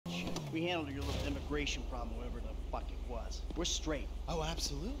We handled your little immigration problem, whatever the fuck it was. We're straight. Oh,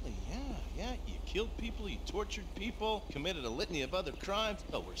 absolutely, yeah. You killed people, you tortured people, committed a litany of other crimes.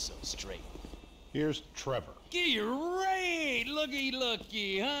 Oh, we're so straight. Here's Trevor. Great!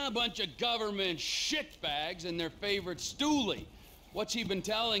 Looky, huh? Bunch of government shitbags and their favorite stoolie. What's he been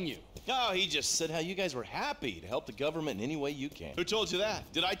telling you? Oh, he just said how you guys were happy to help the government in any way you can. Who told you that?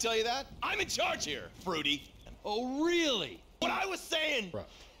 Did I tell you that? I'm in charge here, Fruity. Oh, really? What I was saying! Right.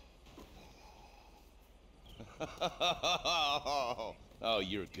 Oh,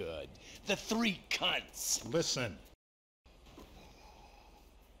 you're good. The three cunts. Listen.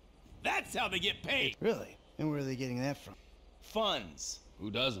 That's how they get paid. Really? And where are they getting that from? Funds.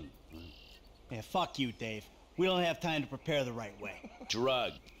 Who doesn't? Yeah, fuck you, Dave. We don't have time to prepare the right way.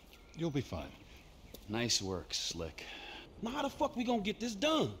 Drug. You'll be fine. Nice work, Slick. Now how the fuck we gonna get this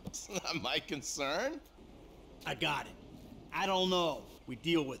done? It's not my concern. I got it. I don't know. We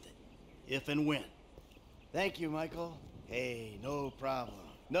deal with it. If and when. Thank you, Michael. Hey, no problem.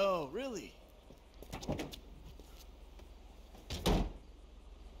 No, really.